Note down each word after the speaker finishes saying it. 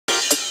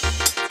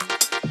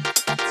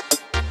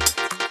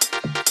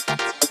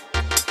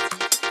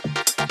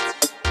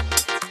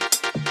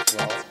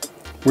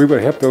We will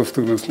help those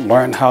students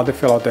learn how to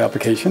fill out the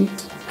application,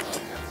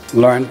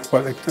 learn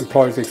what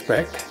employers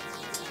expect,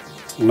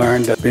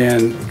 learn that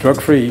being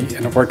drug-free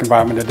in a work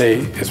environment today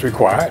is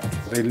required.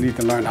 They need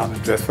to learn how to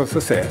dress for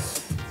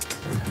success.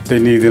 They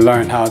need to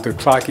learn how to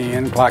clock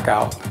in, clock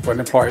out, what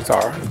employers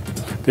are.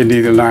 They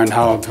need to learn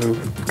how to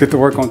get to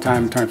work on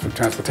time in terms of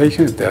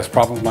transportation. If there's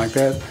problems like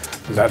that,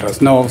 let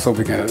us know so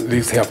we can at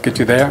least help get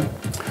you there.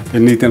 They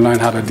need to learn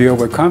how to deal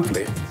with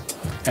conflict.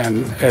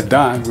 And at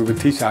Dunn, we would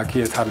teach our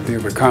kids how to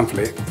deal with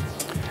conflict.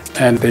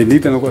 And they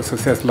need to know what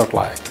success looks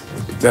like.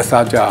 That's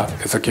our job.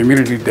 It's a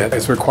community that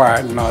is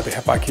required in order to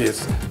help our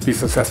kids be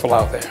successful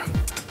out there.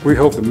 We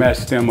hope to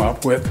match them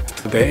up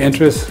with their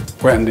interests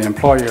and the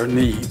employer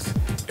needs.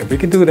 If we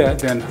can do that,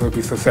 then we'll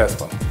be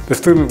successful. The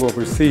students will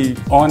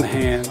receive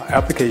on-hand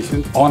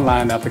applications,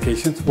 online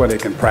applications where they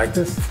can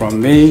practice.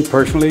 From me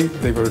personally,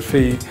 they will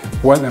receive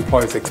what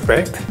employers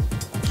expect.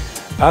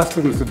 Our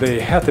students today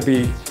have to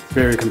be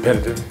very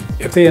competitive.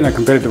 If they're in a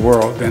competitive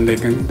world, then they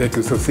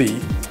can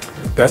succeed.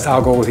 That's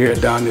our goal here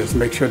at Dunn, is to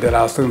make sure that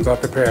our students are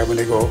prepared when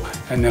they go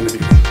and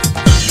interview.